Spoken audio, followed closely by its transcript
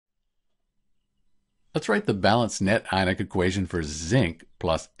Let's write the balanced net ionic equation for zinc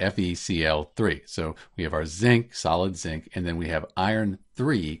plus FeCl3. So we have our zinc, solid zinc, and then we have iron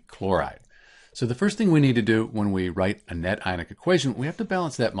 3 chloride. So the first thing we need to do when we write a net ionic equation, we have to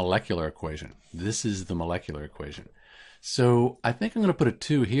balance that molecular equation. This is the molecular equation. So I think I'm going to put a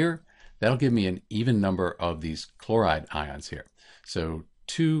 2 here. That'll give me an even number of these chloride ions here. So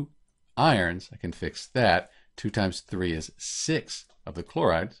 2 irons, I can fix that. 2 times 3 is 6 of the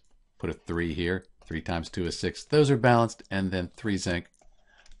chlorides. Put a 3 here. 3 times 2 is 6. Those are balanced, and then 3 zinc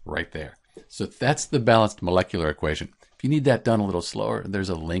right there. So that's the balanced molecular equation. If you need that done a little slower, there's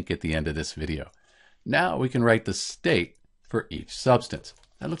a link at the end of this video. Now we can write the state for each substance.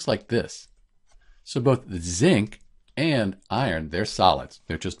 That looks like this. So both the zinc and iron, they're solids.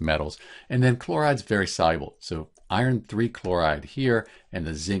 They're just metals. And then chloride's very soluble. So iron 3 chloride here and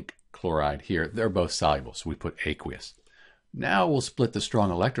the zinc chloride here, they're both soluble. So we put aqueous. Now we'll split the strong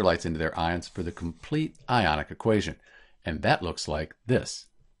electrolytes into their ions for the complete ionic equation. And that looks like this.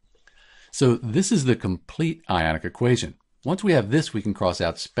 So this is the complete ionic equation. Once we have this, we can cross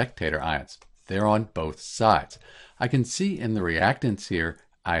out spectator ions. They're on both sides. I can see in the reactants here,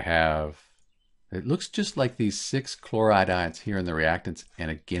 I have, it looks just like these 6 chloride ions here in the reactants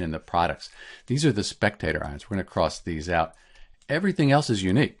and again in the products. These are the spectator ions. We're going to cross these out. Everything else is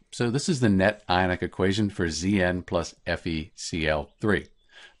unique. So this is the net ionic equation for Zn plus FeCl3.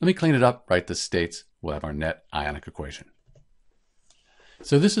 Let me clean it up, write the states. We'll have our net ionic equation.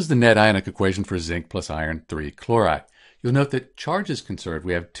 So this is the net ionic equation for zinc plus iron 3 chloride. You'll note that charge is conserved.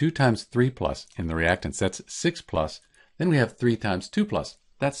 We have 2 times 3 plus in the reactants. That's 6 plus. Then we have 3 times 2 plus.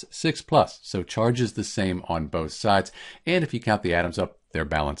 That's 6 plus. So charge is the same on both sides. And if you count the atoms up, they're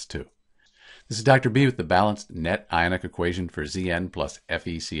balanced too. This is Dr. B with the balanced net ionic equation for Zn plus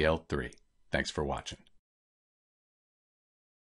FeCl3. Thanks for watching.